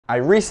I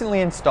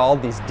recently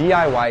installed these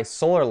DIY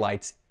solar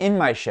lights in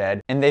my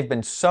shed, and they've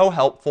been so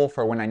helpful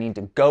for when I need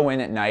to go in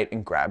at night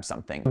and grab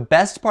something. The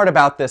best part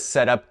about this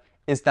setup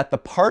is that the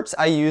parts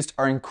I used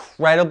are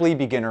incredibly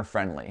beginner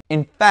friendly.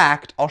 In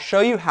fact, I'll show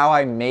you how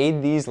I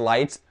made these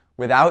lights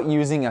without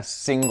using a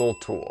single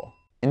tool.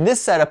 And this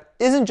setup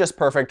isn't just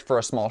perfect for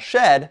a small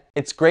shed,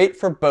 it's great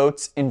for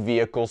boats and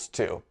vehicles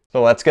too.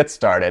 So let's get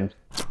started.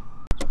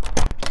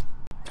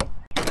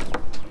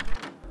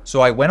 So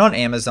I went on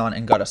Amazon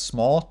and got a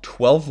small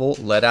 12-volt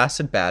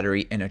lead-acid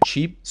battery and a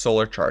cheap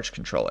solar charge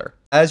controller.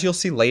 As you'll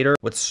see later,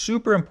 what's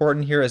super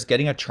important here is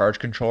getting a charge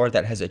controller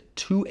that has a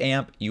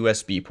 2-amp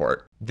USB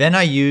port. Then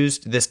I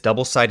used this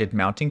double-sided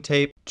mounting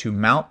tape to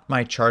mount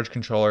my charge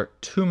controller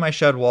to my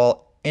shed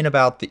wall in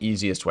about the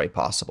easiest way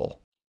possible.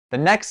 The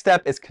next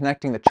step is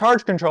connecting the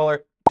charge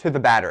controller to the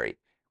battery,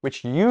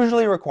 which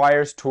usually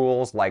requires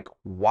tools like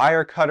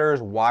wire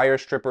cutters, wire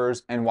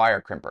strippers, and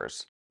wire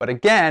crimpers. But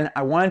again,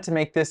 I wanted to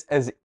make this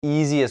as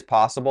easy as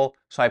possible,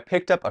 so I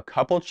picked up a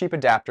couple cheap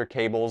adapter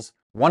cables,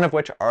 one of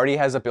which already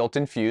has a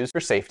built-in fuse for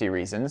safety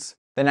reasons.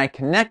 Then I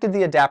connected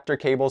the adapter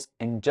cables,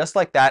 and just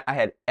like that, I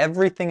had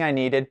everything I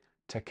needed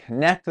to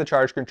connect the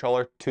charge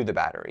controller to the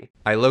battery.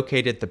 I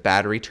located the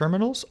battery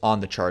terminals on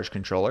the charge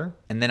controller,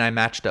 and then I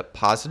matched up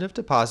positive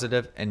to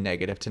positive and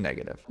negative to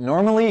negative.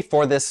 Normally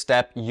for this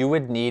step, you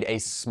would need a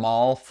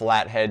small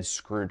flathead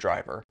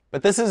screwdriver,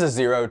 but this is a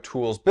zero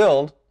tools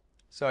build,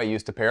 so I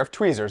used a pair of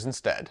tweezers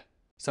instead.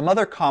 Some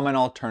other common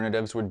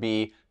alternatives would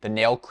be the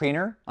nail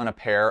cleaner on a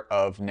pair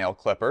of nail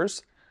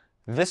clippers,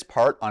 this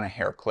part on a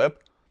hair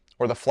clip,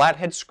 or the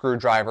flathead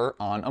screwdriver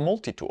on a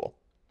multi-tool.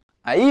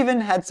 I even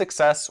had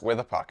success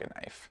with a pocket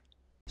knife.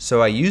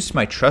 So I used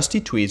my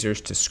trusty tweezers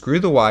to screw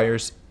the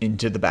wires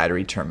into the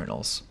battery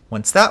terminals.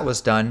 Once that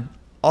was done,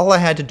 all I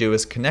had to do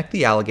was connect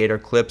the Alligator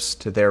clips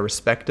to their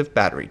respective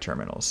battery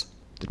terminals.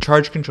 The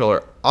charge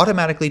controller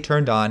automatically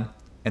turned on,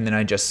 and then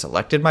I just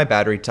selected my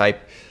battery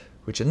type,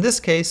 which in this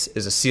case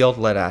is a sealed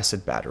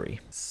lead-acid battery.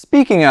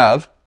 Speaking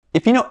of,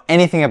 if you know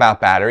anything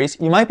about batteries,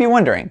 you might be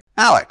wondering,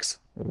 Alex,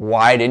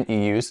 why didn't you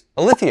use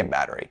a lithium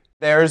battery?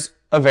 There's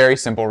a very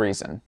simple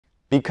reason.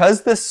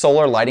 Because this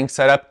solar lighting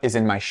setup is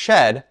in my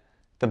shed,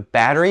 the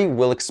battery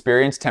will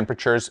experience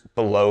temperatures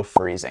below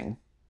freezing.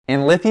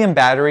 And lithium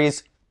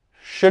batteries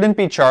shouldn't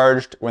be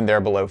charged when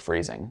they're below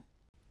freezing.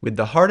 With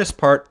the hardest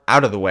part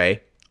out of the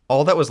way,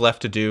 all that was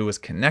left to do was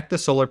connect the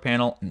solar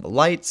panel and the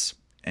lights,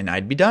 and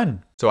I'd be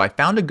done. So I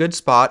found a good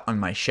spot on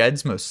my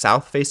shed's most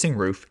south-facing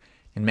roof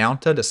and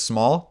mounted a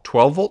small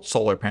 12-volt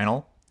solar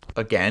panel,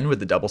 again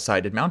with the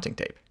double-sided mounting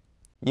tape.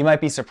 You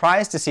might be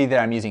surprised to see that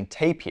I'm using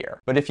tape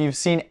here, but if you've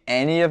seen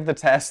any of the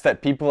tests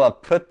that people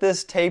have put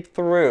this tape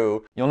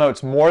through, you'll know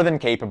it's more than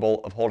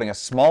capable of holding a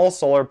small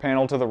solar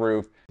panel to the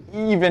roof,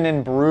 even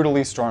in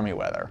brutally stormy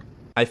weather.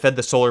 I fed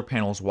the solar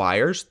panel's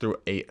wires through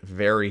a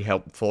very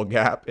helpful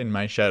gap in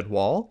my shed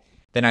wall.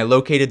 Then I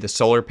located the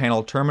solar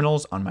panel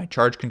terminals on my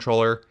charge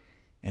controller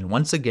and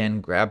once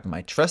again grabbed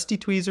my trusty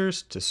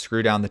tweezers to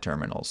screw down the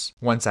terminals.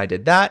 Once I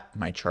did that,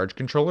 my charge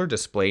controller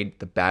displayed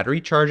the battery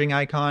charging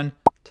icon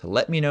to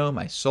let me know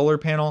my solar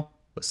panel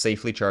was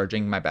safely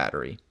charging my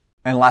battery.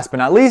 And last but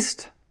not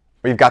least,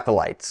 we've got the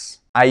lights.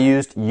 I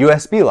used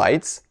USB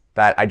lights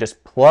that I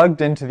just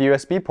plugged into the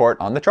USB port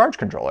on the charge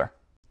controller.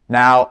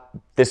 Now,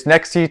 this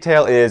next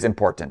detail is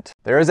important.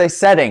 There is a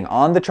setting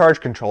on the charge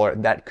controller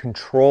that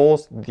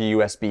controls the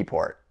USB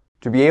port.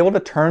 To be able to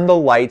turn the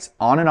lights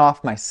on and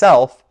off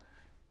myself,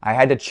 I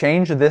had to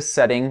change this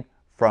setting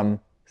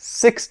from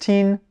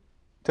 16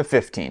 to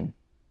 15.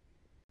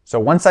 So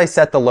once I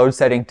set the load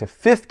setting to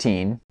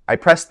 15, I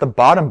pressed the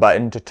bottom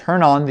button to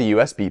turn on the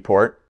USB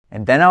port,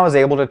 and then I was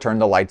able to turn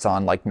the lights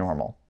on like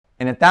normal.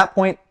 And at that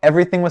point,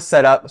 everything was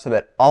set up so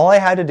that all I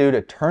had to do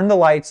to turn the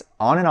lights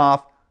on and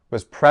off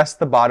was press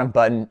the bottom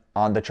button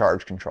on the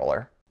charge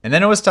controller. And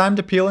then it was time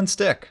to peel and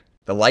stick.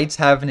 The lights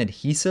have an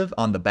adhesive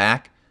on the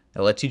back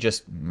that lets you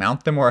just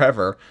mount them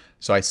wherever,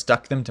 so I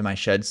stuck them to my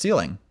shed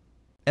ceiling.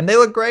 And they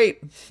look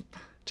great!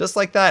 Just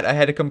like that, I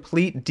had a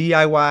complete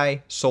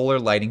DIY solar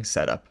lighting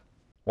setup.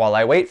 While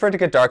I wait for it to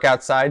get dark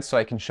outside so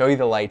I can show you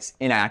the lights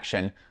in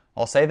action,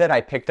 I'll say that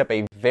I picked up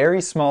a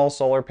very small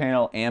solar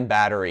panel and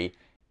battery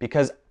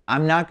because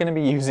I'm not going to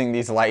be using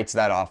these lights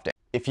that often.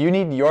 If you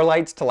need your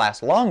lights to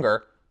last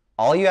longer,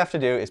 all you have to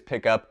do is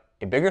pick up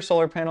a bigger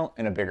solar panel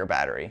and a bigger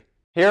battery.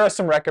 Here are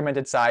some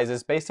recommended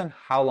sizes based on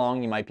how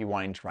long you might be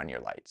wanting to run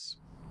your lights.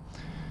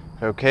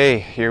 Okay,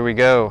 here we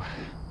go.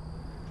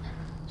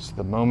 It's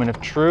the moment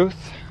of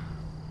truth.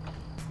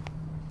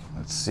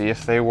 Let's see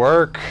if they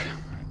work.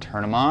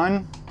 Turn them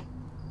on.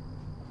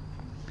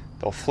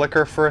 They'll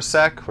flicker for a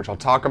sec, which I'll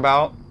talk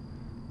about,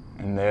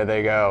 and there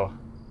they go.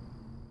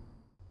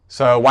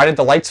 So why did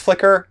the lights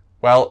flicker?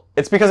 Well,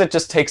 it's because it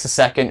just takes a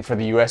second for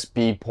the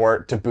USB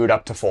port to boot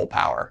up to full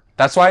power.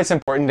 That's why it's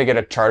important to get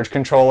a charge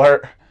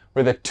controller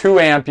with a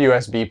 2-amp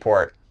USB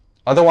port.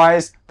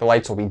 Otherwise, the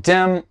lights will be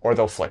dim or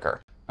they'll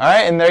flicker.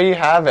 Alright, and there you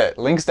have it.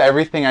 Links to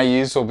everything I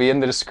use will be in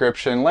the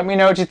description. Let me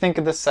know what you think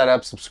of this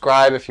setup.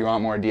 Subscribe if you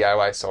want more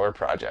DIY solar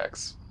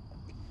projects.